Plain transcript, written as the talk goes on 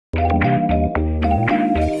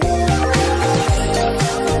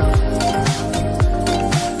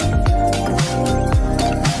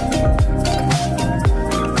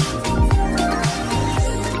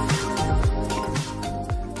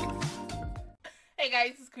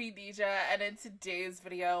guys, it's Queendija, and in today's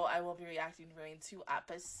video, I will be reacting to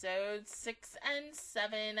episodes 6 and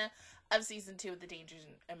 7 of season 2 of The Dangers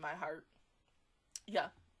in My Heart. Yeah,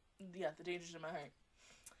 The Dangers in My Heart.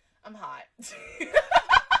 I'm hot.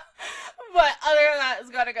 But other than that, it's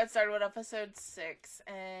gotta get started with episode 6.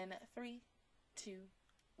 And 3, 2,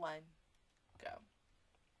 1, go.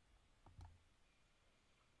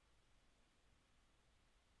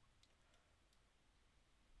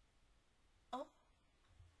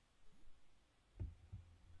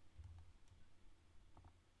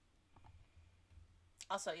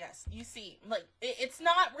 Also, yes, you see, like, it's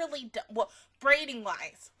not really done. Well, braiding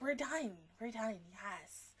wise, we're done,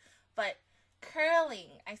 yes. But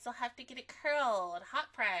curling, I still have to get it curled,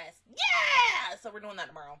 hot press, yeah! So we're doing that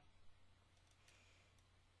tomorrow.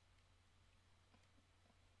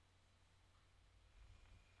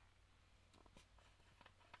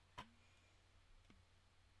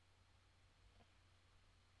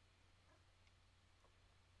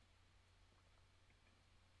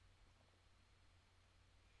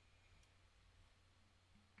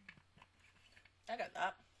 I got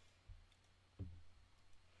that.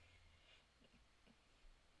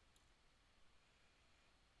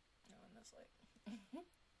 No, in this light.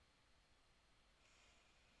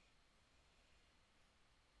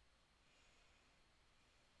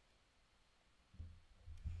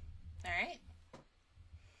 All right.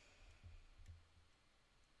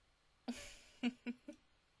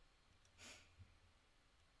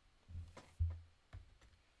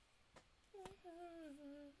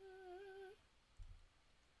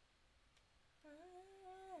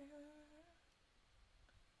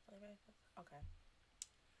 Okay.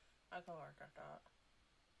 I can work at that.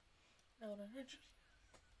 No,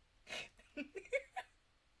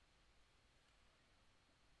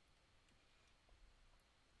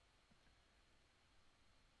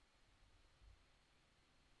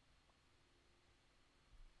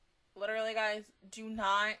 literally, guys, do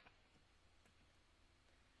not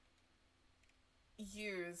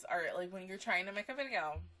use, or like when you're trying to make a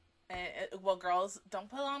video, and well, girls, don't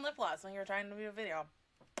put on lip gloss when you're trying to do a video.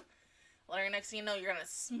 Literally, next thing you know, you're gonna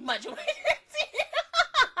smudge away your teeth.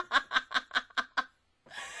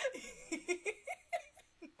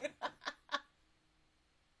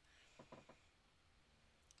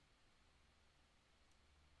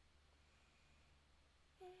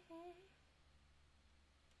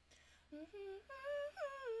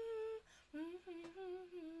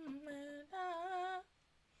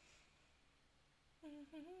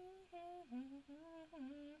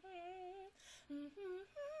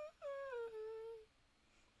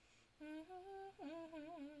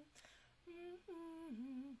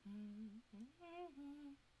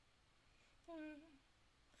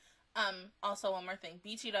 Also, one more thing.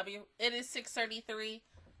 BTW, it is 6:33.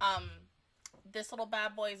 This little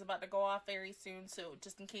bad boy is about to go off very soon, so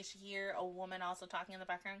just in case you hear a woman also talking in the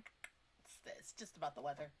background, it's just about the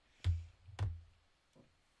weather.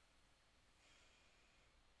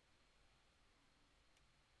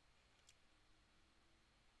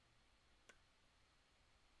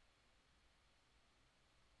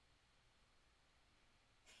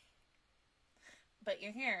 But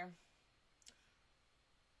you're here.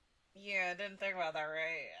 Yeah, I didn't think about that,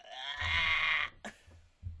 right?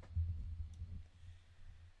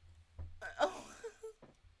 Oh.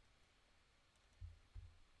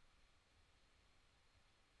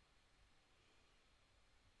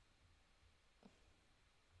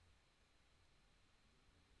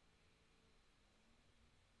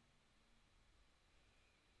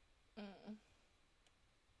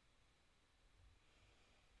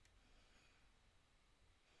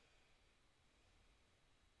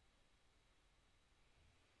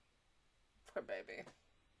 Poor baby.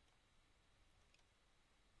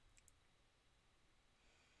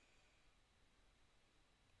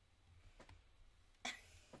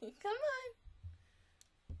 Come on.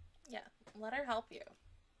 Yeah, let her help you.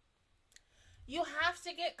 You have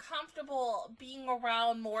to get comfortable being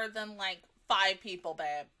around more than like 5 people,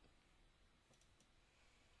 babe.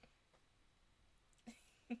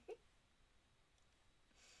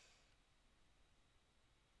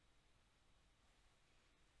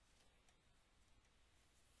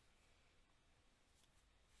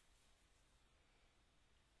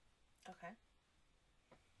 Okay.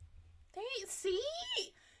 See?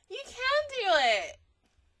 You can do it.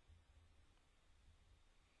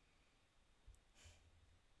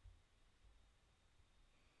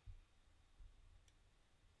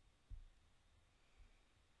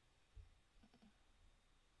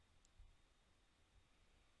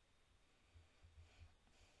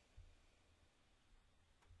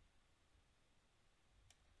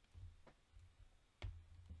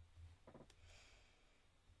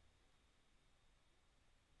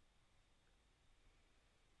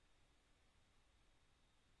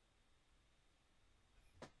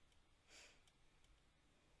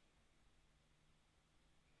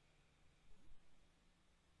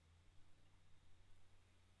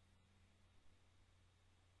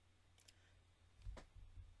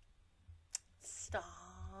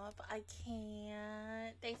 stop. I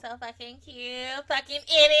can't. They so fucking cute. Fucking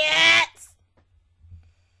idiots!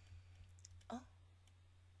 Oh.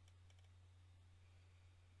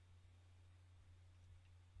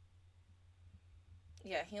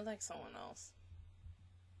 Yeah, he likes someone else.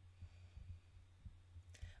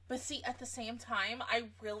 But see, at the same time, I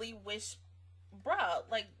really wish, bruh,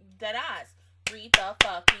 like, deadass, read the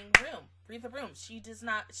fucking room. Read the room. She's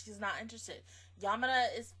not interested. Yamada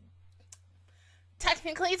is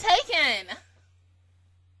technically taken.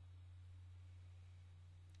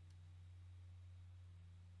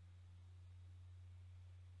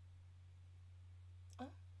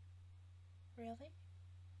 Oh, really?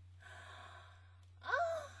 Oh.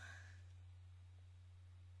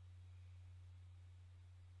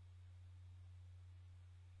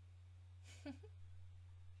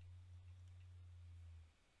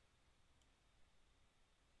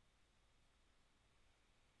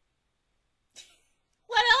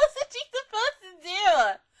 What else is she supposed to do?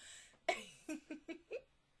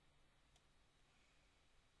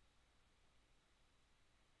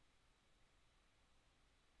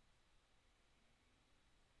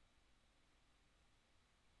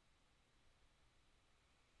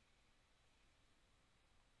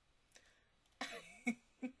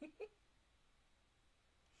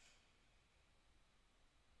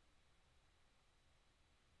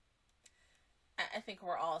 I think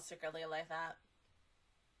we're all secretly like that.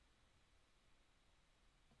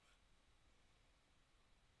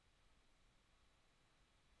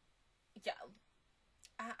 Yeah.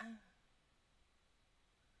 Aren't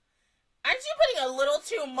you putting a little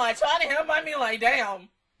too much on him? I mean, like, damn.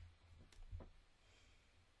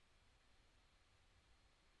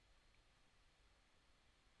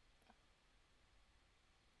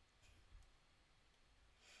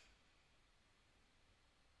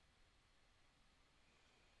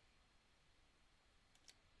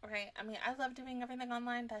 Right? I mean, I love doing everything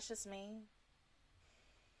online. That's just me.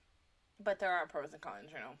 But there are pros and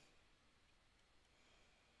cons, you know.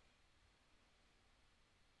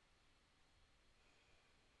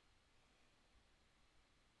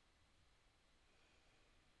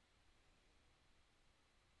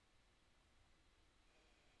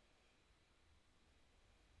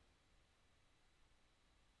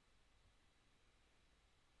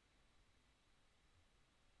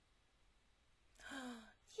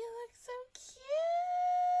 You look so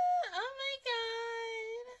cute. Oh my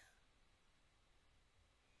god.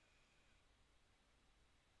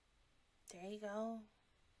 There you go.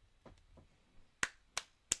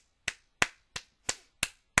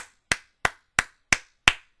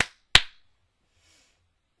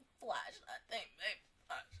 Flash that thing, babe.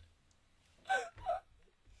 Flash.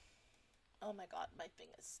 Oh my god, my thing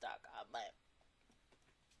is stuck on my...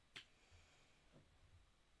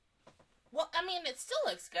 Well, I mean, it still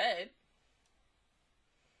looks good.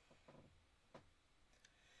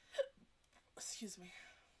 Excuse me.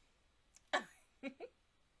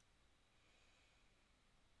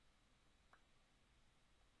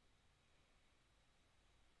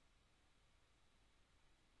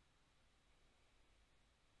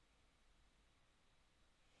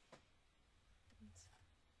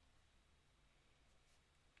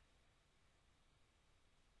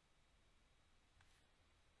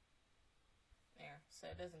 There, so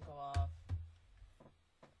it doesn't go off.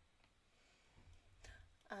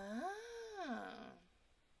 Ah.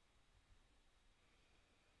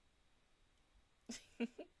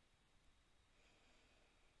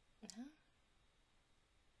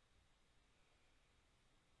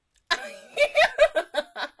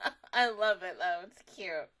 I love it though. It's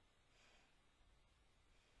cute.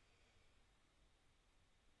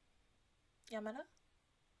 Yamada?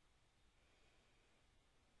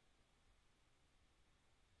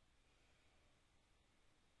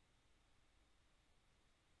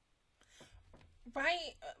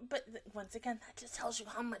 Right, but once again, that just tells you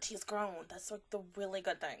how much he's grown. That's like the really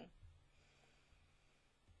good thing.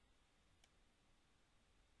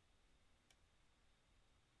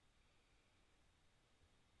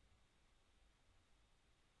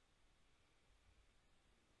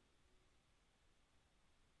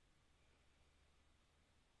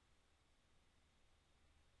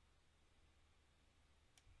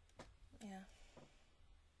 Yeah.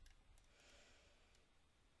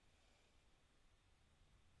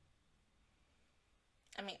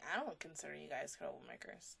 I mean, I don't consider you guys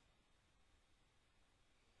troublemakers.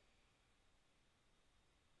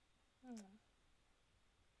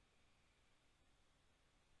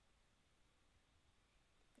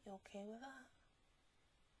 You okay with that?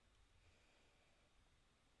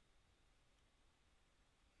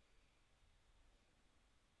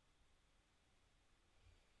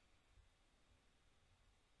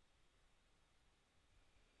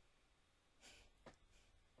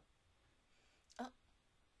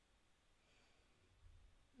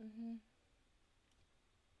 Mm-hmm.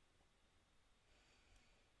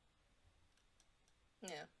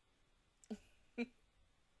 Yeah.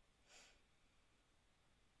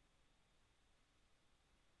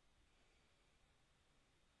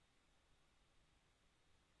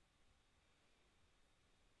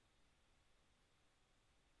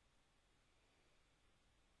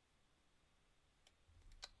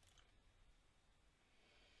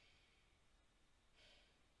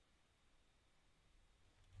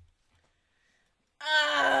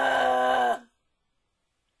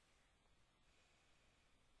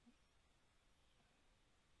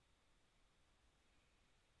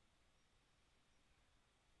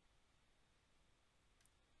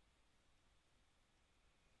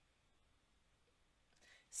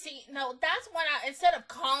 See, no, that's when instead of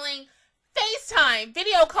calling, FaceTime,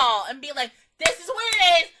 video call, and be like, this is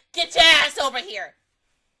where it is, get your ass over here.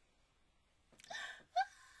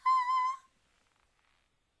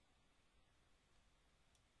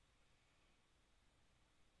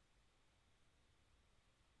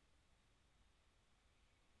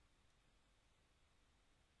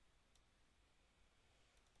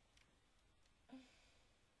 I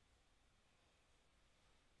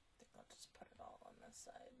think I'll just put it all on this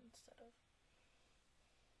side instead of...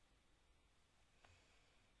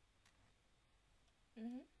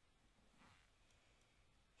 Mm-hmm.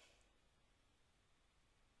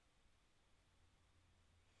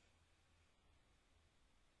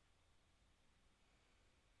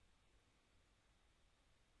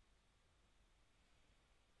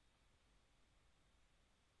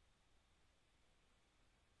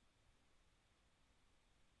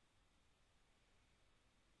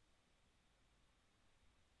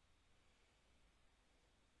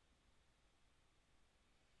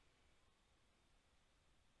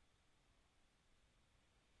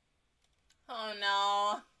 Oh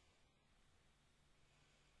no.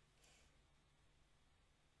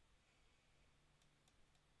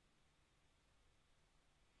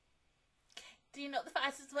 Do you know the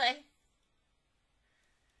fastest way?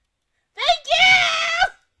 Thank you!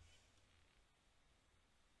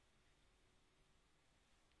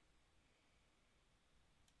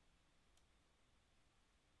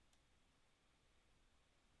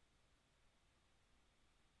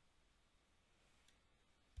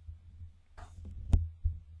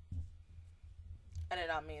 I did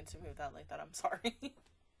not mean to move that like that. I'm sorry.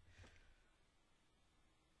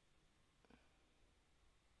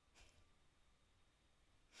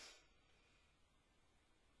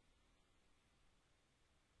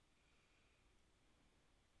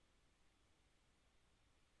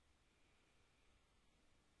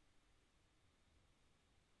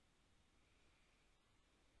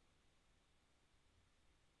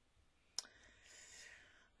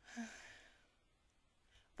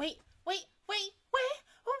 Wait.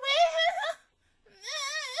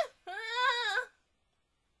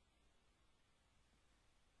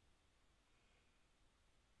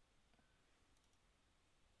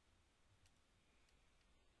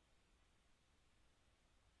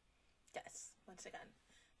 Yes, once again,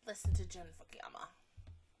 listen to Jun Fukuyama.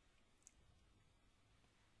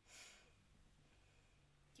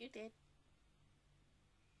 You did.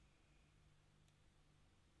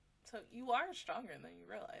 So you are stronger than you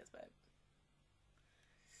realize, but...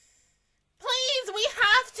 Please, we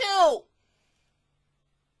have to!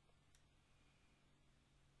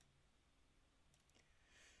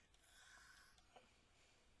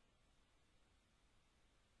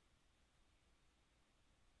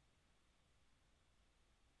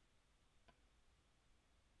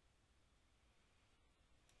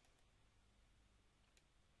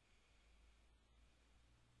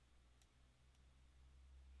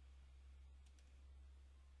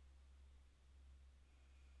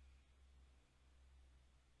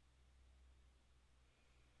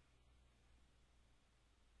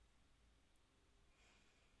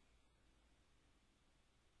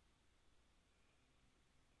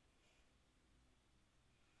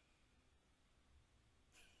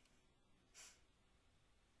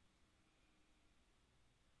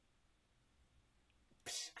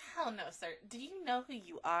 Hell no, sir. Do you know who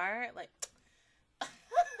you are? Like...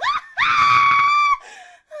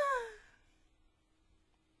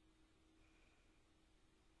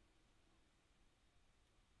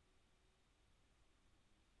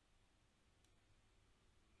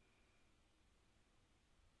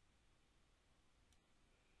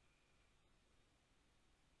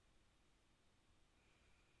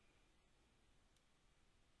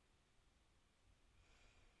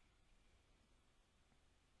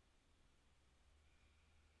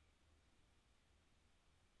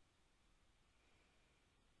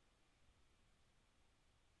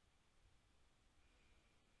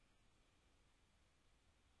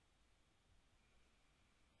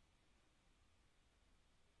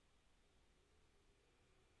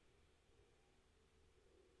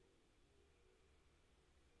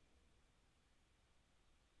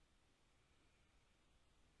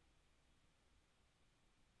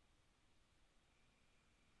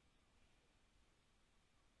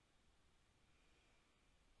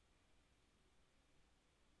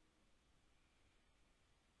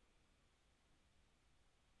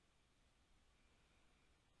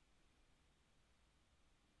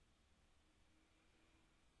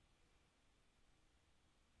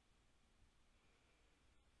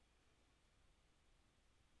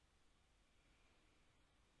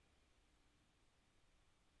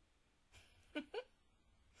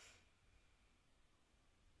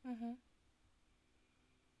 Mm-hmm.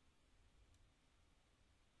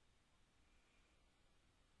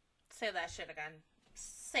 Say that shit again.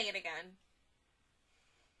 Say it again.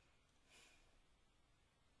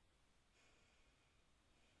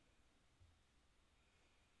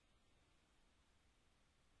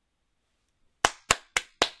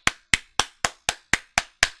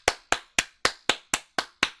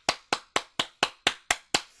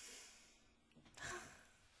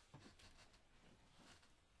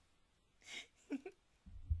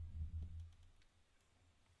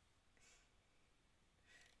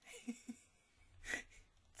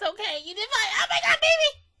 It's okay. You did fine. Oh my god,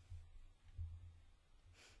 baby!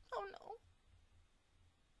 Oh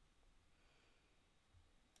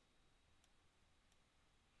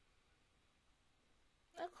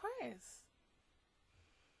no. Of course.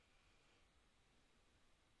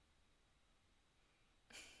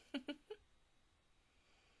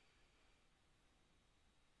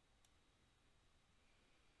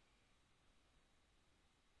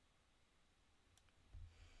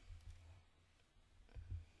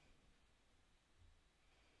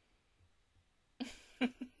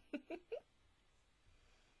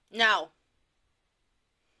 No.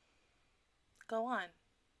 Go on.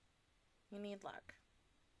 You need luck.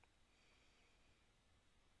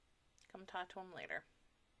 Come talk to him later.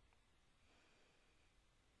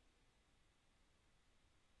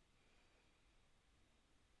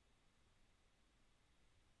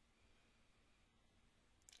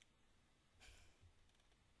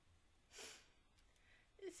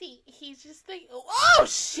 See, he's just the... Oh,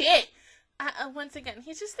 shit! Once again,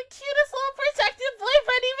 he's just the cutest little protective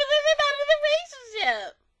boyfriend, even though they're not in a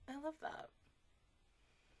relationship. I love that.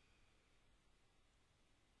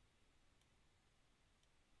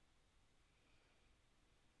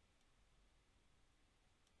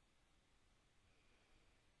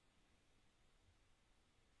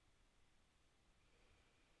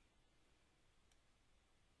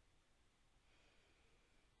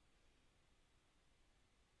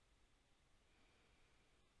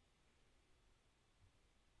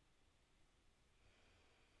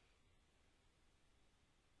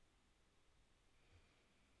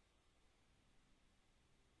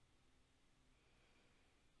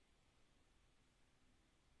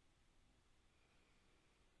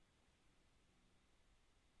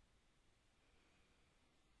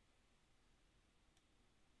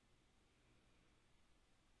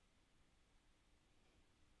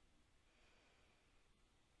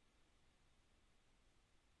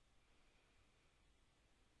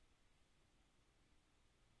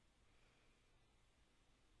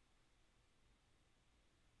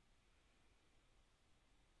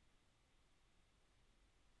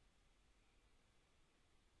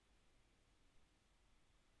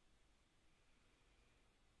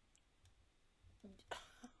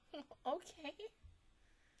 Okay.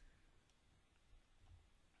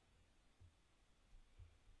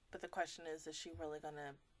 But the question is she really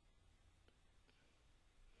gonna...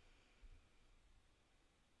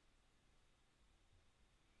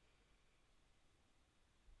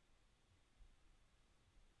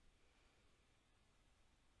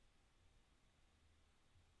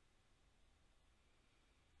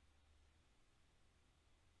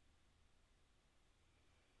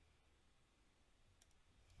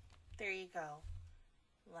 There you go.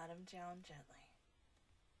 Let him down gently.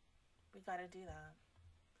 We gotta do that.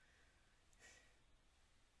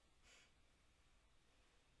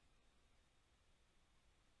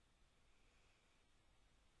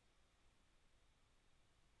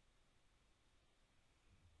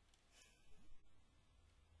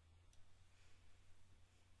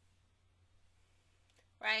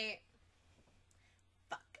 Right?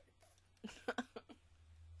 Fuck.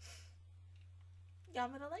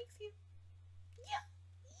 Yamada likes you. Yeah.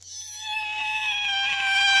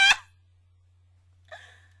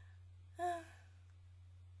 Yeah.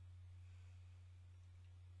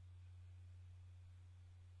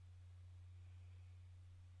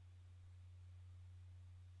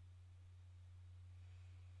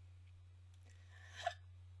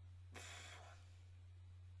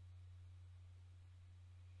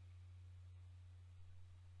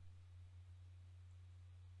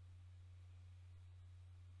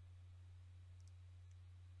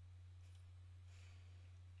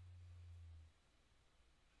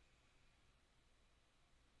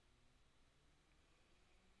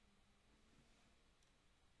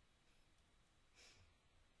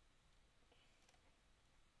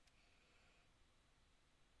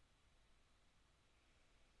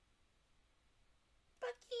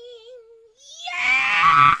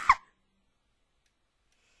 Yeah!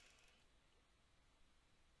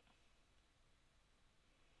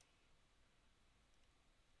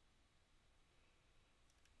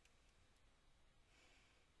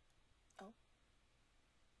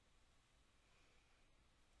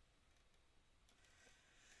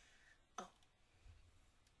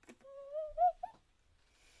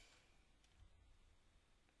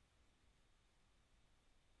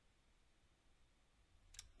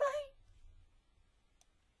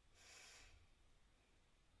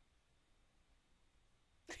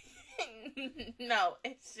 No,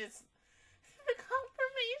 it's just the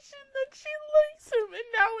confirmation that she likes him,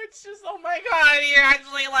 and now it's just, oh my god, he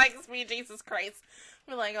actually likes me, Jesus Christ.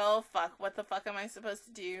 We're like, oh fuck, what the fuck am I supposed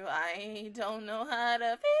to do? I don't know how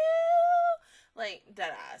to feel. Like,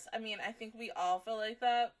 deadass. I mean, I think we all feel like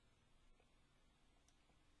that.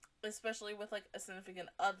 Especially with, like, a significant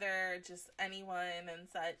other, just anyone and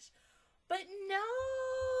such. But no!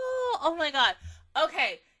 Oh my god.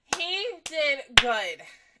 Okay, he did good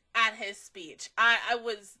at his speech. I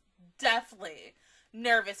was definitely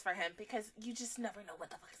nervous for him because you just never know what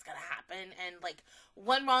the fuck is gonna happen, and like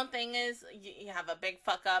one wrong thing is you have a big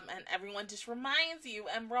fuck up and everyone just reminds you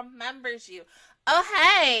and remembers you. Oh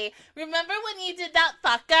hey, remember when you did that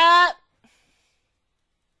fuck up?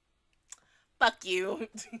 Fuck you.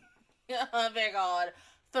 Oh my god.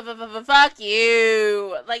 Fuck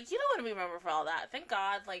you. Like, you don't want to be remembered for all that. Thank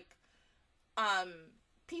God, like,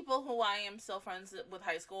 people who I am still friends with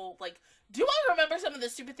high school, like, do I remember some of the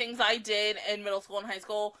stupid things I did in middle school and high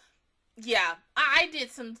school? Yeah, I did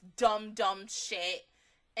some dumb shit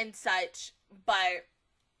and such, but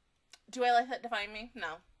do I let that define me?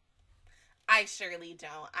 No. I surely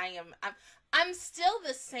don't. I'm still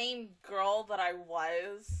the same girl that I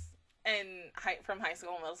was from high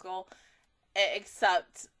school and middle school,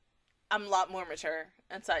 except I'm a lot more mature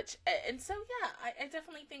and such. And so, yeah, I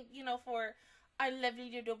definitely think, you know, for our lovely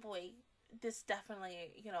little boy, this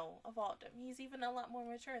definitely, you know, evolved him. He's even a lot more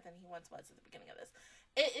mature than he once was at the beginning of this.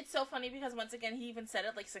 It's so funny because, once again, he even said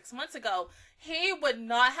it like 6 months ago. He would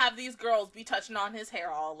not have these girls be touching on his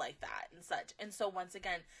hair all like that and such. And so, once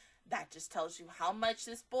again, that just tells you how much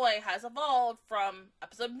this boy has evolved from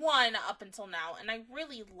episode 1 up until now. And I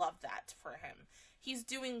really love that for him. He's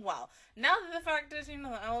doing well. Now that the fact is, you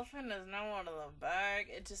know, the elephant is now out of the bag,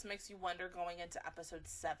 it just makes you wonder going into episode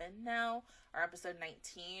 7 now, or episode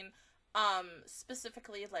 19,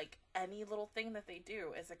 specifically, like, any little thing that they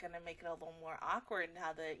do, is it going to make it a little more awkward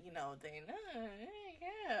now that, you know, they know,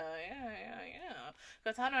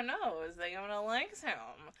 because I don't know, is they going to like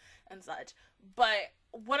him, and such. But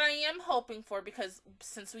what I am hoping for, because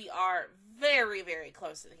since we are very, very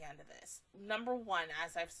close to the end of this, number one,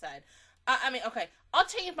 as I've said, I mean, okay, I'll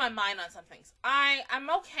change my mind on some things. I'm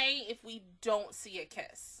okay if we don't see a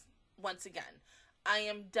kiss. Once again, I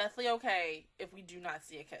am deathly okay if we do not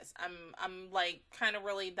see a kiss. I'm like, kind of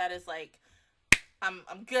really, that is like, I'm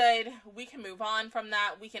good. We can move on from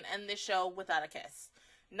that. We can end this show without a kiss.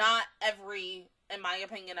 Not every, in my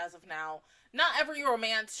opinion as of now, not every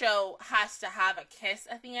romance show has to have a kiss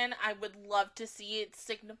at the end. I would love to see it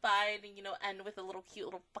signified and, you know, end with a little cute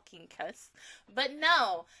little fucking kiss. But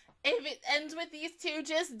no, if it ends with these two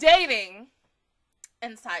just dating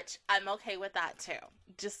and such, I'm okay with that too.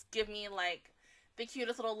 Just give me, like, the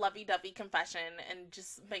cutest little lovey-dovey confession and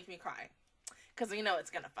just make me cry. Because you know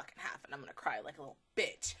it's gonna fucking happen. I'm gonna cry like a little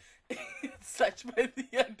bitch. Such by the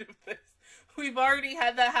end of this. We've already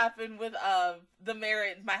had that happen with the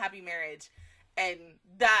marriage, My Happy Marriage. And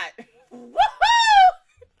that, woohoo!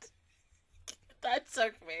 That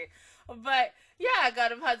took me. But yeah, I got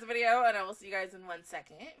to pause the video, and I will see you guys in 1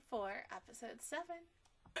 second for episode 7.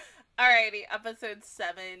 Alrighty, episode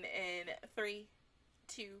 7 in 3,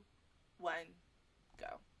 2, 1,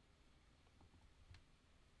 go.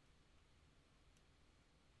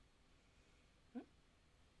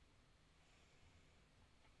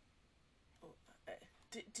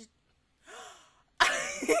 Did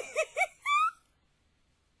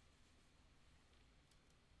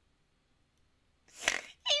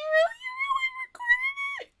He really recorded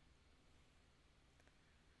it.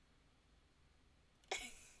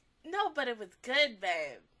 No, but it was good,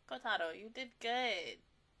 babe. Kotaro, you did good.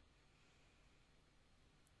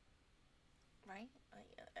 Right?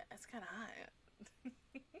 It's kind of hot.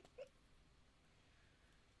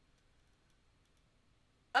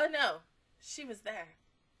 Oh no, she was there.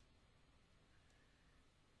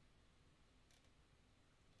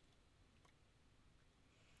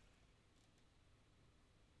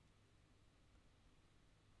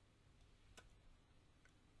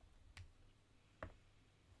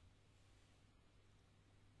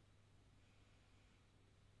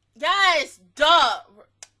 Yes, duh.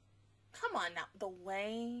 Come on now. The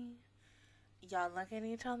way y'all look at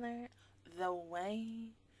each other, the way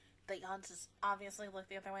that y'all just obviously look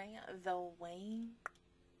the other way, the way.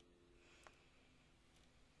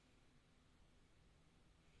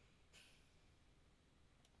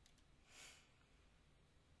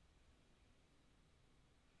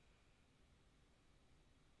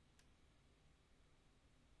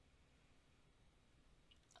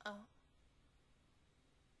 Oh.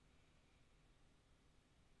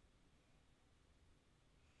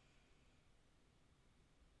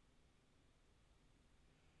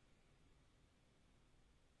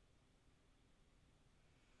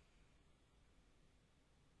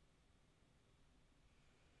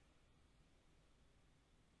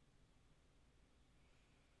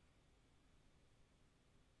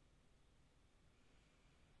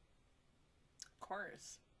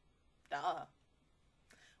 course. Duh.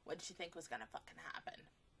 What did you think was gonna fucking happen?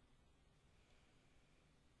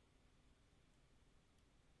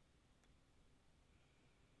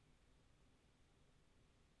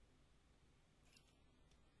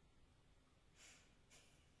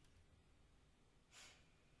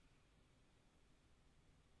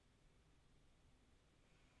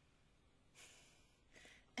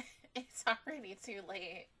 It's already too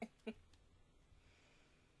late.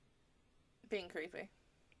 Being creepy.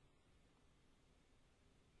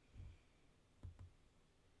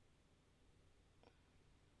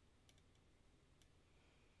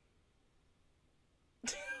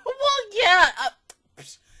 Well, yeah.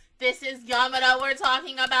 This is Yamada we're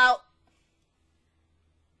talking about.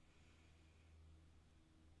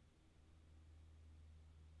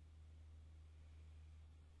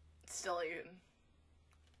 Still even.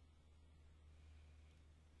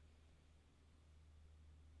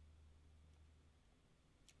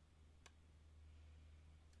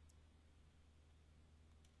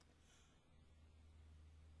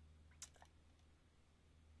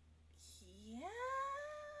 Yeah.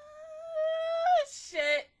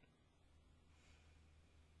 Shit.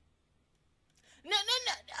 No,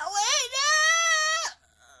 wait,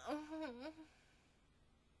 no!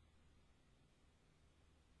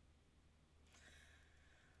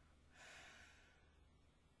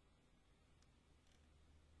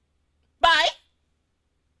 Bye!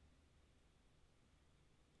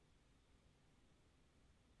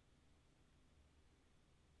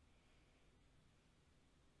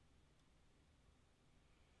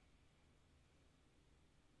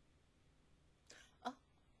 Oh.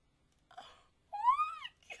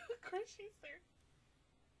 Of course she's there.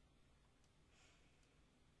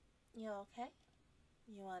 You okay?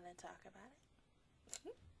 You want to talk about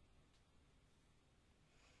it?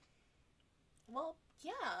 Well,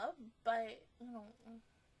 yeah, but, you know...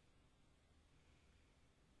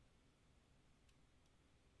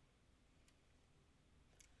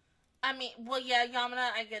 I mean, well, yeah,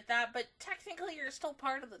 Yamada, I get that, but technically you're still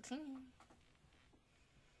part of the team.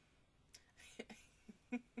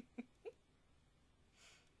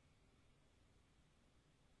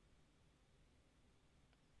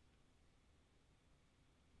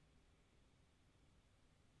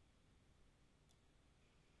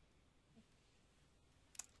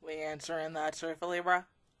 We answering that truthfully, bro?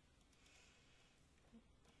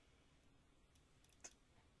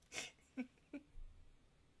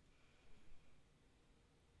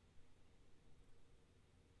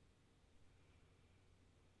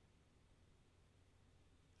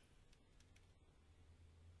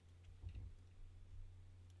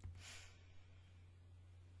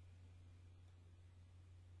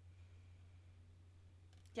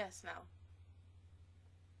 Yes, no.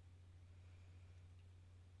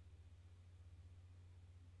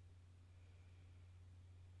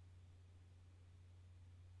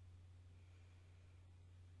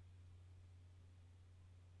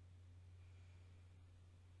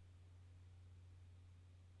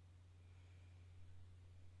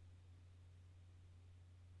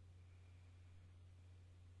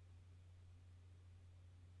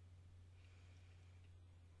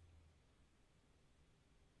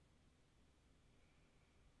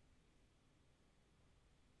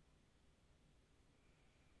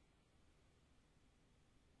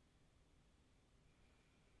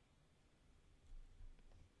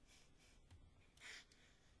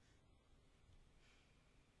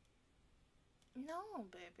 No,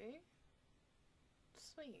 baby.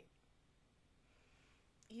 Sweet.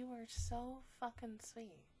 You are so fucking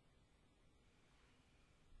sweet.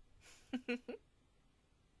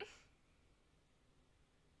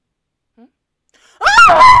 Hmm?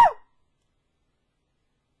 Ah!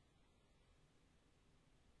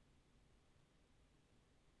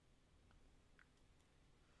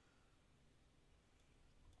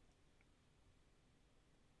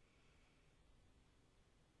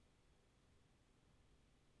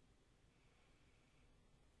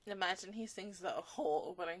 Imagine he sings the whole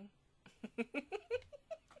opening.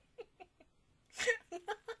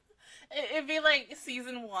 It'd be like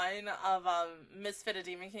season 1 of Misfit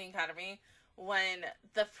Demon King Academy when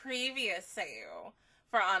the previous Seiyu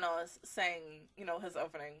for Anos sang, you know, his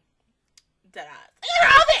opening. Deadass.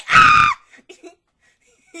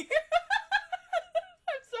 I'm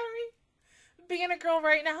sorry. Being a girl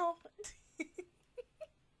right now.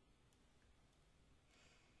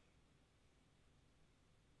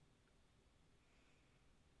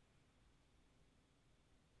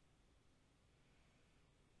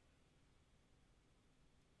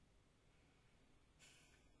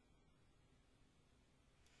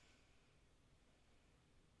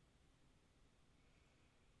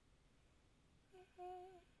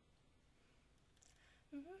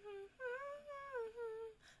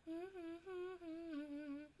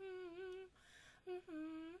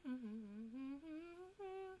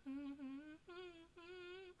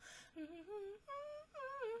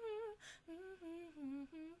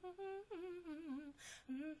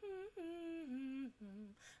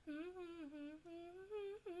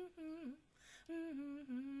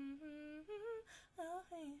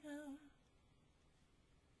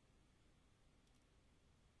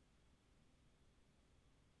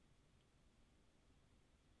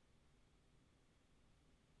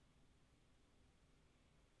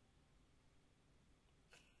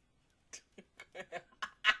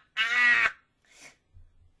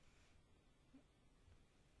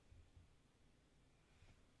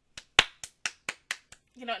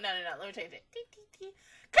 You know, no, let me change it.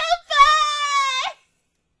 Goodbye!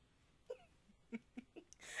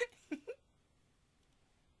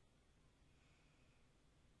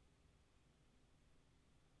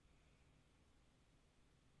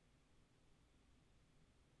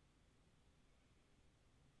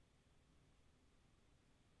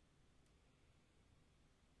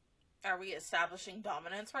 Are we establishing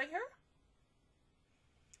dominance right here?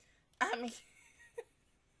 I mean...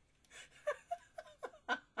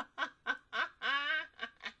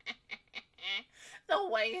 the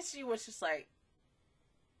way she was just like...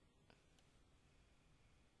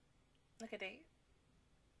 Look at it.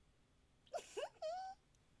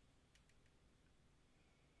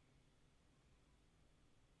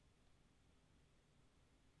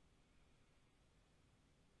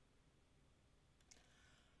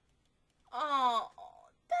 Oh,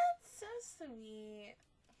 that's so sweet.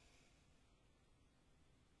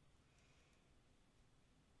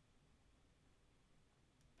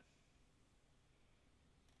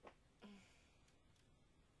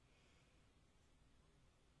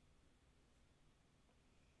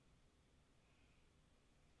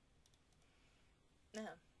 Yeah.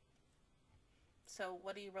 So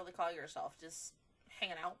what do you really call yourself? Just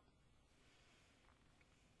hanging out?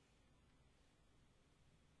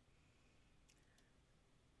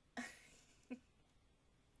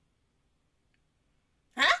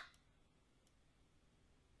 Huh?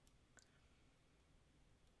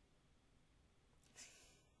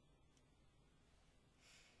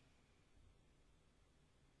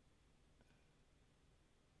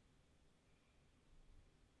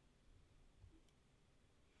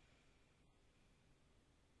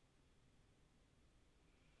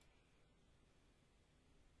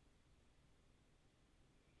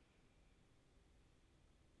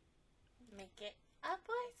 Make it a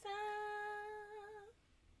boysome.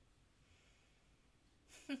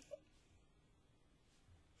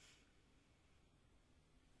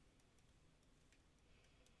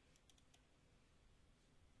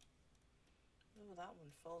 Ooh, that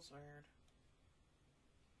one feels weird.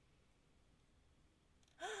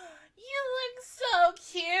 You look so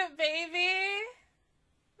cute, baby.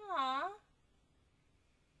 Aww.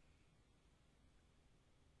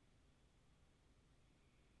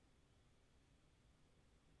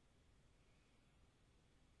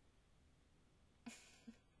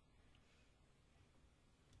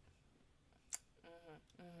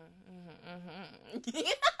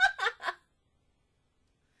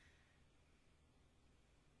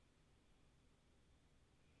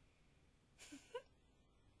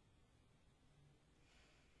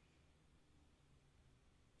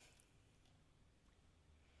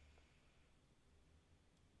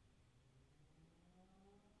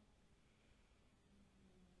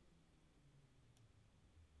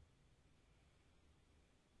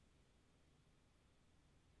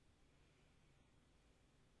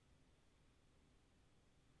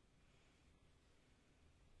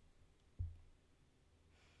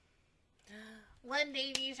 One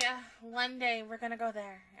day, Nisha, one day we're gonna go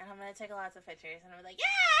there, and I'm gonna take lots of pictures, and I'm like,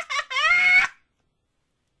 yeah!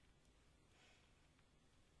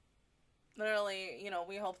 Literally, you know,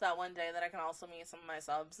 we hope that one day that I can also meet some of my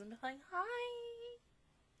subs and be like, hi!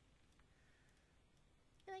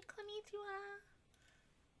 Be like, konnichiwa.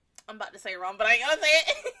 I'm about to say it wrong, but I ain't gonna say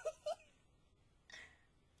it!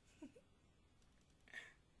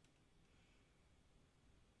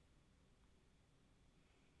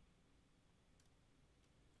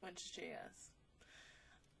 Which she is.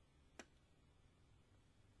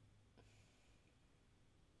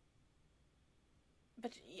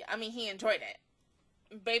 But, I mean, he enjoyed it.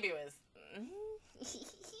 Baby was...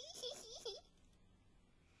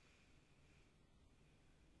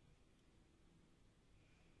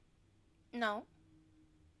 No.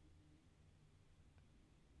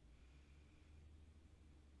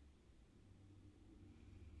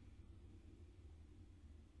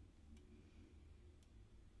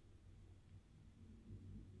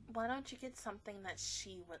 why don't you get something that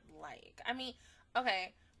she would like? I mean,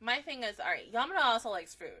 okay, my thing is, alright, Yamada also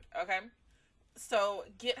likes food, okay? So,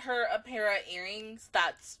 get her a pair of earrings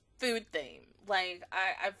that's food themed. Like,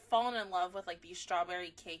 I've fallen in love with, like, these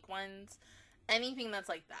strawberry cake ones. Anything that's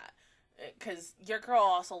like that. Because your girl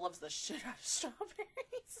also loves the shit out of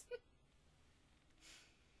strawberries.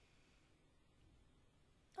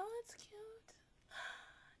 Oh, that's cute.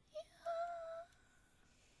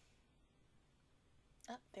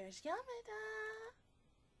 Yeah. Oh, there's Yamada.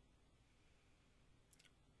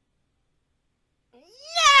 Yeah!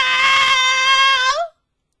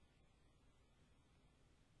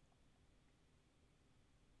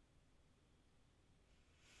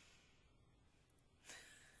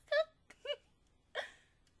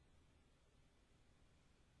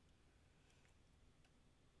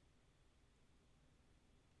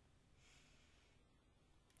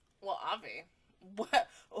 Well, Avi,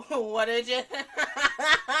 what did you?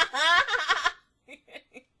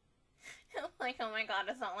 Like, oh my god,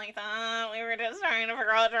 it's not like that. We were just trying to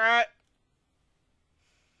figure out it.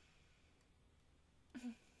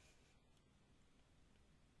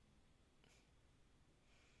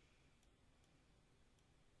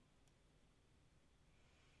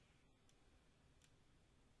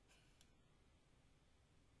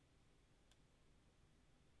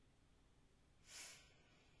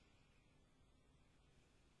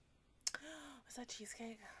 Was that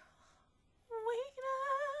cheesecake? Weakness.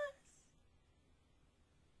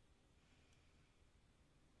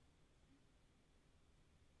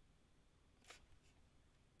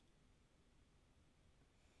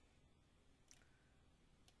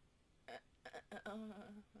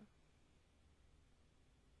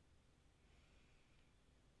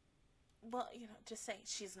 Well, you know, just say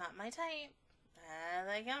she's not my type.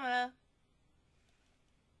 Like Yamada.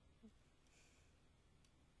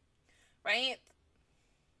 Right?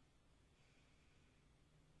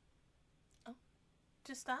 Oh,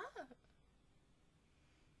 just that.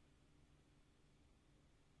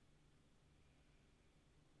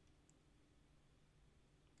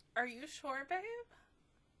 Are you sure, babe?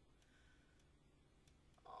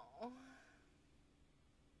 Oh.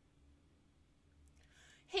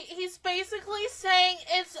 He's basically saying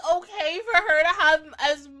it's okay for her to have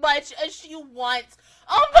as much as she wants.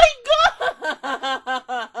 Oh my god! That's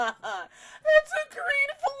a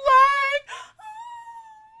green flag!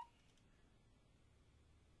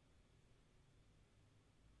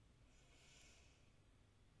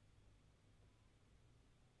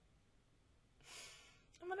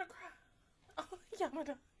 I'm gonna cry. Oh,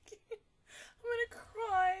 Yamada. I'm gonna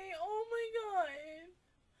cry. Oh my god.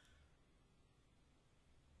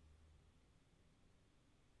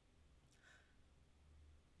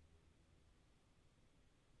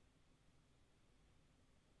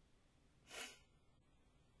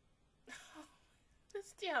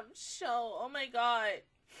 This damn show. Oh my god.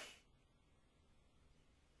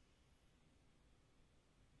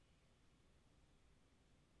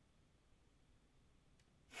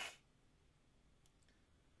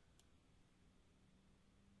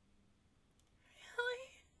 Really?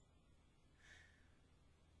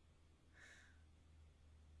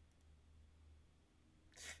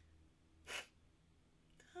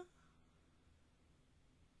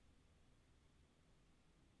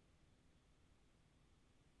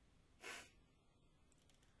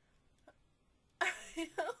 I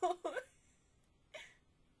know.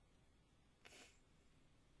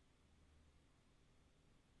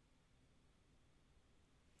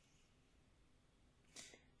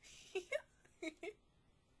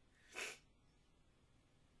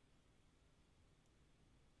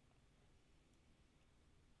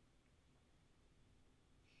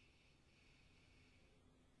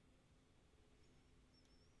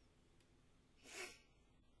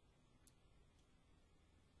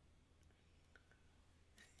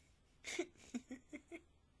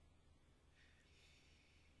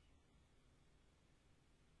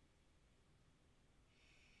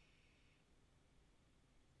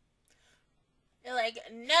 You're like,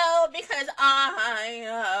 no, because I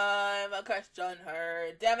have a crush on her.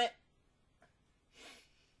 Damn it.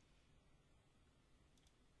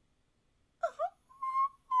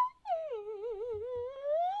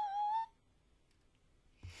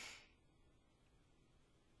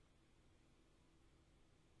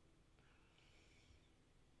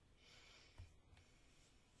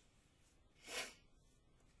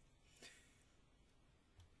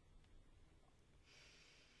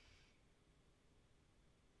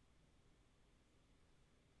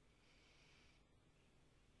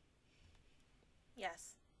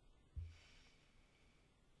 Yes.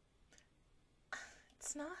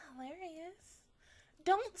 It's not hilarious.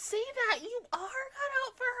 Don't say that. You are cut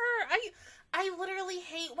out for her. I literally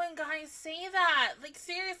hate when guys say that. Like,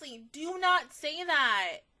 seriously, do not say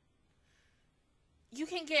that. You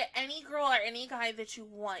can get any girl or any guy that you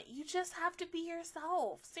want. You just have to be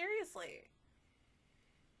yourself. Seriously.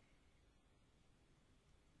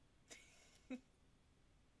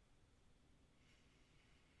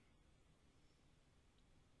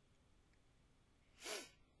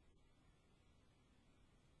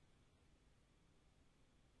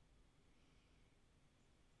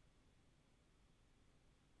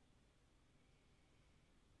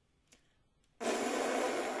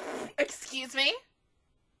 Excuse me?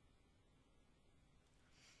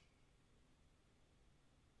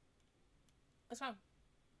 What's wrong?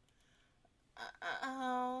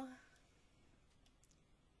 Oh.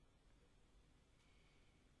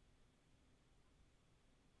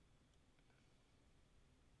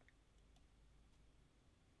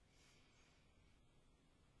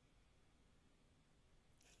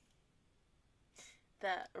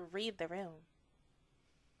 Read the room.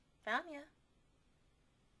 Found ya.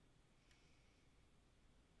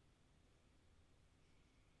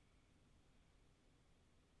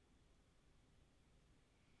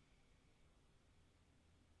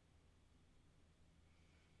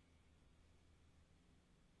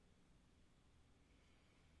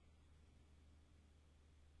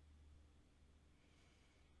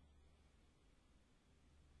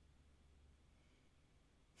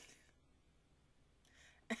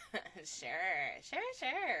 Sure.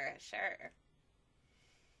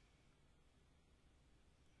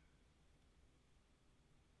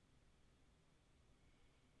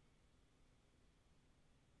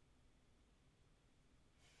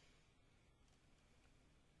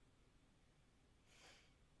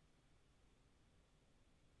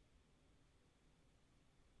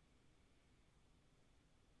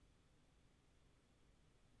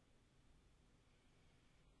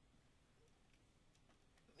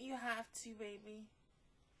 You have to, baby.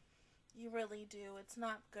 You really do. It's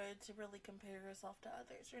not good to really compare yourself to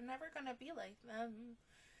others. You're never gonna be like them.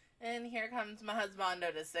 And here comes my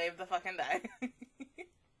husbando to save the fucking day.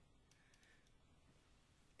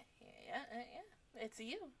 Yeah. It's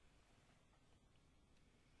you.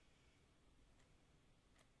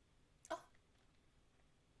 Oh.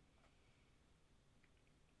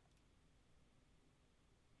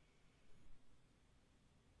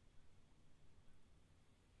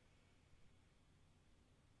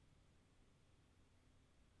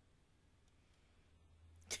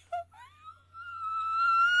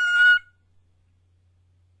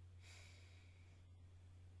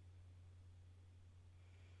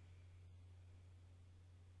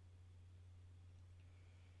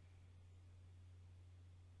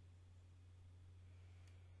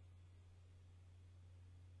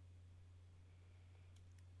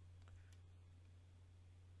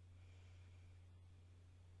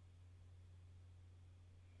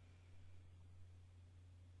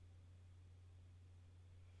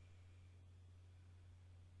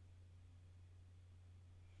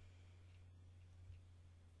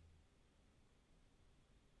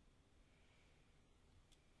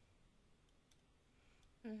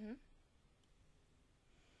 Mm-hmm.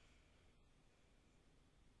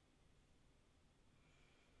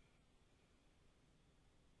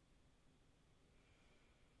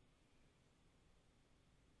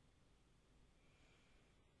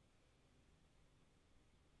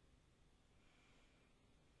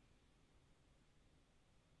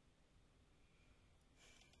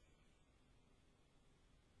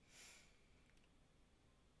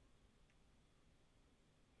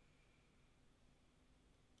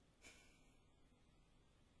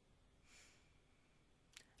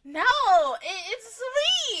 No! It's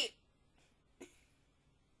sweet!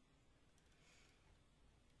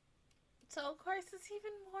 So, of course, it's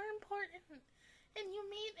even more important. And you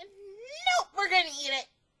mean, nope, we're gonna eat it.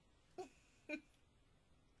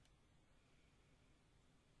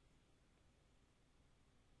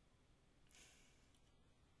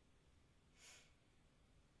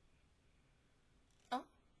 Oh.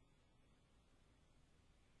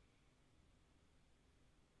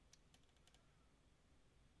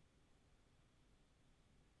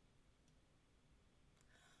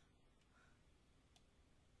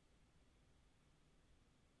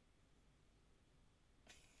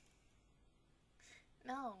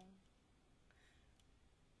 No.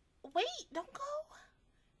 Wait, don't go.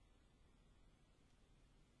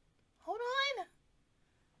 Hold on.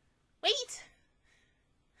 Wait.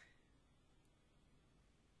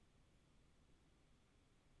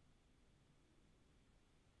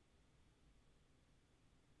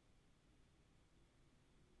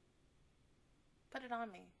 put it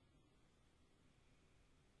on me.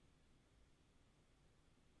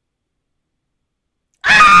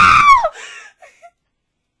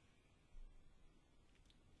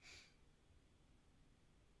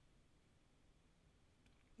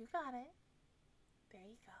 You got it. There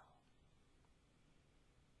you go.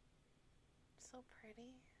 So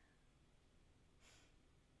pretty.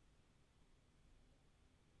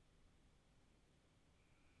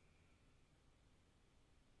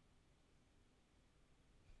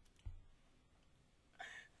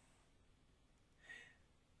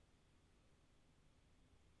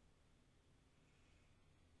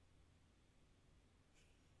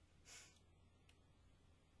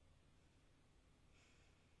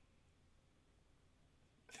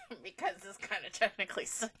 Because this kind of technically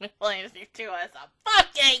signifies you two as a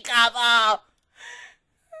fucking couple.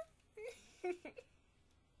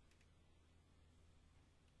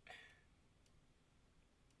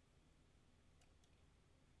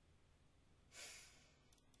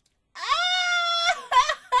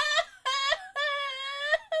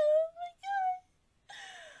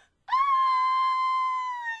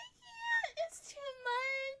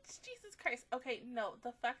 Okay, no,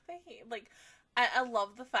 the fact that he, like, I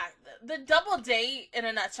love the fact that the double date, in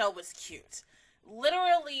a nutshell, was cute.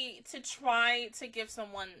 Literally, to try to give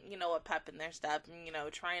someone, you know, a pep in their step, and, you know,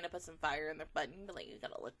 trying to put some fire in their butt, and be like, you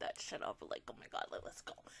gotta lift that shit up, like, oh my god, let's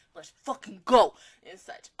go. Let's fucking go, and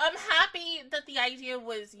such. I'm happy that the idea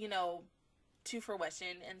was, you know, to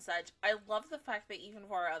fruition and such. I love the fact that even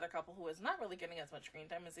for our other couple who is not really getting as much screen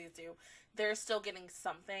time as these two, they're still getting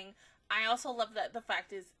something. I also love that the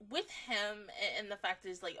fact is, with him, and the fact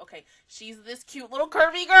is, like, okay, she's this cute little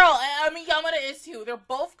curvy girl. I mean, Yamada is too. They're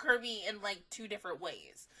both curvy in, like, two different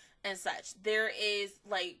ways and such. There is,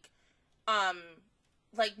 like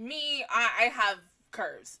me, I have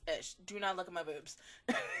curves-ish. Do not look at my boobs.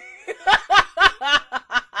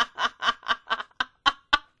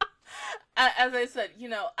 As I said, you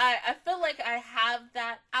know, I feel like I have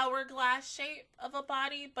that hourglass shape of a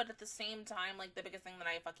body, but at the same time, like, the biggest thing that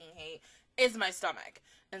I fucking hate is my stomach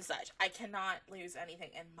and such. I cannot lose anything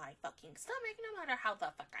in my fucking stomach, no matter how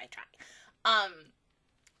the fuck I try.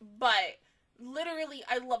 But literally,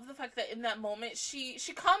 I love the fact that in that moment, she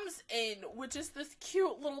comes in with just this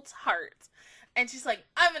cute little tart. And she's like,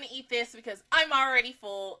 I'm gonna eat this because I'm already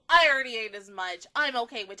full. I already ate as much. I'm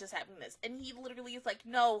okay with just having this. And he literally is like,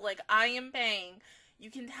 no, like, I am paying. You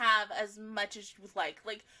can have as much as you would like.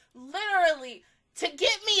 Like, literally, to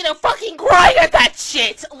get me to fucking cry at that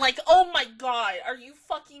shit. Like, oh my god, are you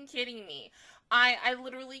fucking kidding me? I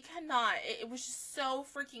literally cannot. It was just so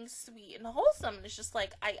freaking sweet and wholesome. And it's just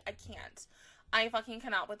like, I can't. I fucking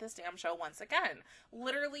cannot with this damn show once again.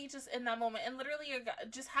 Literally just in that moment, and literally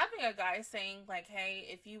just having a guy saying, like, hey,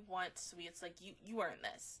 if you want sweets, like, you earned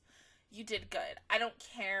this. You did good. I don't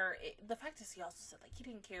care. The fact is, he also said, like, he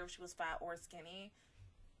didn't care if she was fat or skinny.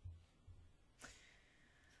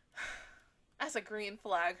 That's a green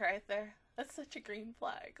flag right there. That's such a green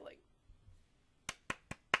flag. Like,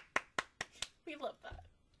 we love that.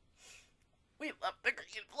 We love the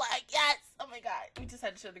green flag, yes! Oh my god, we just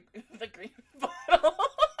had to show the green bottle.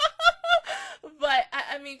 But,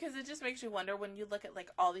 I mean, because it just makes you wonder when you look at,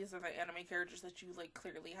 like, all these other anime characters that you, like,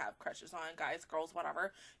 clearly have crushes on, guys, girls,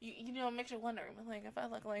 whatever. You know, it makes you wonder, like, if I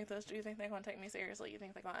look like this, do you think they're going to take me seriously? You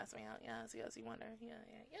think they're going to ask me out? Yes, you wonder.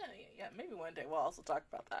 Yeah, maybe one day we'll also talk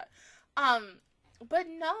about that. But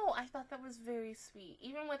no, I thought that was very sweet.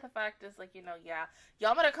 Even with the fact is, like, you know, yeah,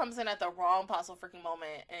 Yamada comes in at the wrong possible freaking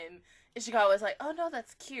moment, and Ishikawa was like, oh no,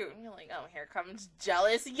 that's cute. And you're like, oh, here comes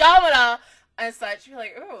jealous Yamada, and such. You're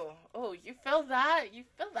like, ooh, you feel that? You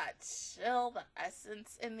feel that chill, the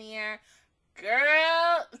essence in the air?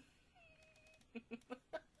 Girl!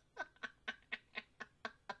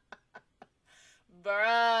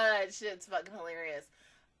 Bruh, shit's fucking hilarious.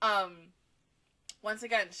 Once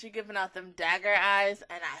again, she giving out them dagger eyes,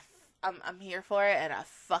 and I'm here for it, and I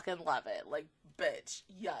fucking love it. Like, bitch,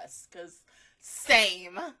 yes, because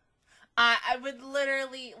same. I would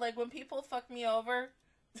literally, like, when people fuck me over,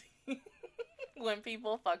 they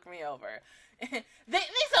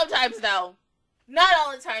sometimes know. Not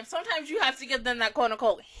all the time. Sometimes you have to give them that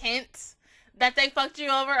quote-unquote hint that they fucked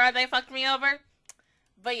you over, or they fucked me over.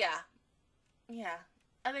 But yeah.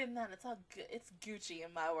 Other than that, it's all good. It's Gucci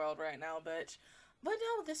in my world right now, bitch. But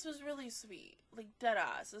no, this was really sweet. Like, dead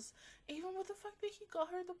ass. Even with the fact that he got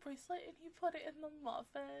her the bracelet and he put it in the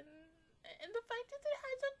muffin. And the fact that it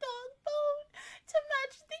has a dog bone to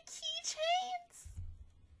match the keychains.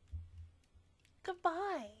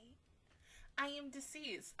 Goodbye. I am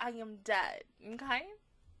deceased. I am dead. Okay?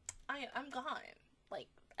 I'm gone. Like,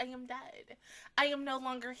 I am dead. I am no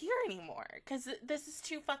longer here anymore, because this is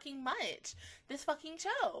too fucking much. This fucking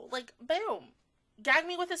show. Like, boom. Gag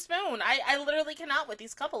me with a spoon. I literally cannot with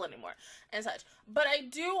these couple anymore, and such. But I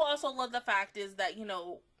do also love the fact is that, you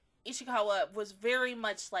know, Ishikawa was very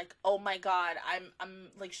much like, oh my god, I'm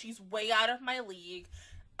like, she's way out of my league.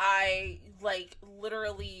 I, like,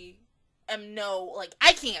 literally am like,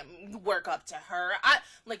 I can't work up to her.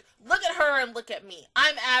 Like, look at her and look at me.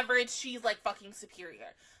 I'm average, she's, like, fucking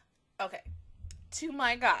superior. Okay. To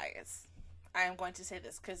my guys, I am going to say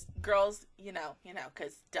this, because girls, you know,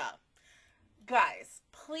 because duh. Guys,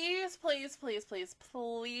 please, please, please, please,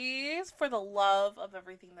 please, for the love of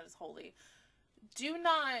everything that is holy, do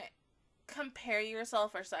not compare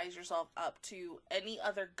yourself or size yourself up to any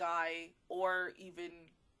other guy or even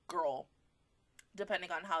girl,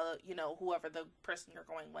 depending on how, you know, whoever the person you're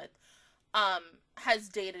going with has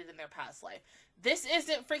dated in their past life. This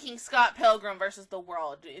isn't freaking Scott Pilgrim versus the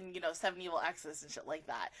world in, you know, 7 Evil Exes and shit like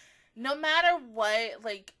that. No matter what,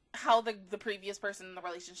 like, how the previous person in the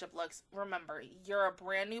relationship looks, remember, you're a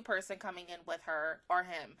brand new person coming in with her or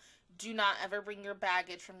him. Do not ever bring your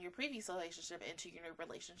baggage from your previous relationship into your new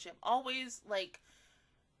relationship. Always, like,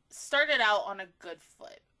 start it out on a good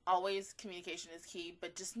foot. Always communication is key,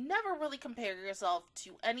 but just never really compare yourself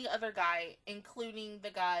to any other guy, including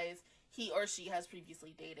the guys he or she has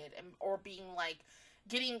previously dated, or being, like,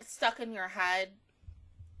 getting stuck in your head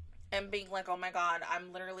and being like, oh my god,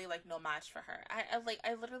 I'm literally, like, no match for her.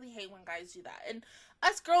 I literally hate when guys do that. And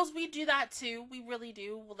us girls, we do that too. We really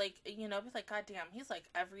do. Like, you know, it's like, god damn, he's, like,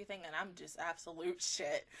 everything and I'm just absolute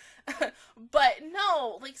shit. But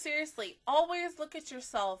no, like, seriously, always look at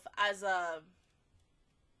yourself as a...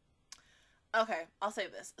 Okay, I'll say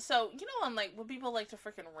this. So, you know, when people like to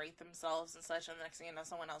freaking rate themselves and such, and the next thing you know,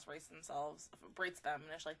 someone else rates them,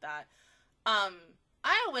 and it's like that.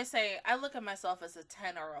 I always say, I look at myself as a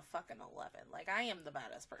 10 or a fucking 11. Like, I am the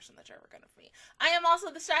baddest person that you're ever gonna meet. I am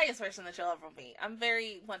also the shyest person that you'll ever meet. I'm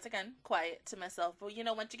very, once again, quiet to myself. But, you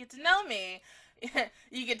know, once you get to know me,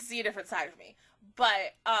 you get to see a different side of me.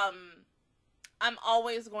 But, I'm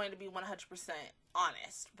always going to be 100%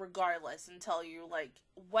 honest, regardless, and tell you, like,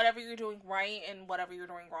 whatever you're doing right and whatever you're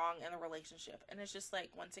doing wrong in the relationship. And it's just, like,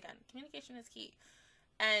 once again, communication is key.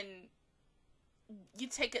 And you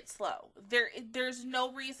take it slow. There's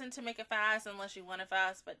no reason to make it fast unless you want it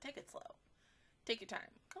fast, but take it slow. Take your time.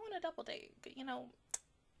 Go on a double date. You know,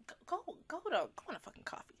 go on a fucking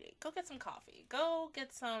coffee date. Go get some coffee. Go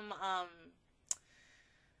get some,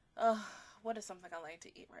 what is something I like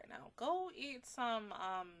to eat right now? Go eat some,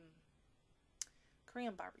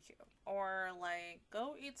 Korean barbecue. Or, like,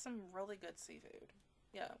 go eat some really good seafood.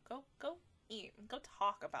 Yeah, go eat. Go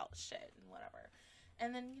talk about shit and whatever.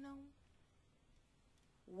 And then, you know,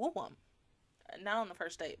 woo 'em. Not on the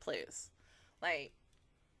first date, please. Like,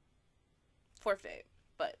 4th date.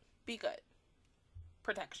 But be good.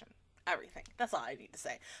 Protection. Everything. That's all I need to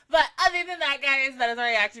say. But other than that, guys, that is our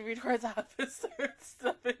reaction view towards episodes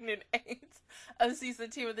 7 and 8 of season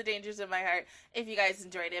 2 of The Dangers in My Heart. If you guys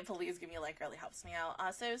enjoyed it, please give me a like. It really helps me out.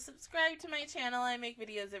 Also, subscribe to my channel. I make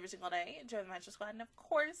videos every single day. Join the Master Squad. And of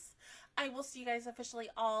course, I will see you guys officially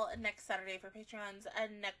all next Saturday for Patreons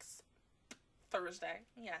and next Thursday.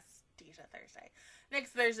 Yes, Deja Thursday.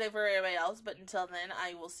 Next Thursday for everybody else. But until then,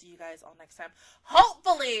 I will see you guys all next time.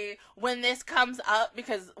 Hopefully, when this comes up,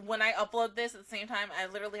 because when I upload this at the same time, I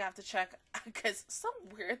literally have to check, because some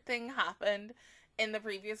weird thing happened in the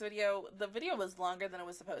previous video. The video was longer than it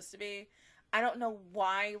was supposed to be. I don't know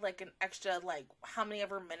why, like, an extra, like, how many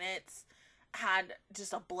ever minutes had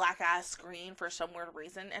just a black ass screen for some weird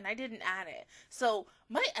reason, and I didn't add it. So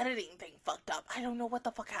my editing thing fucked up. I don't know what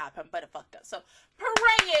the fuck happened, but it fucked up. So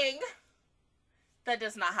praying that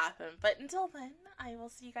does not happen. But until then, I will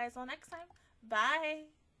see you guys all next time. Bye.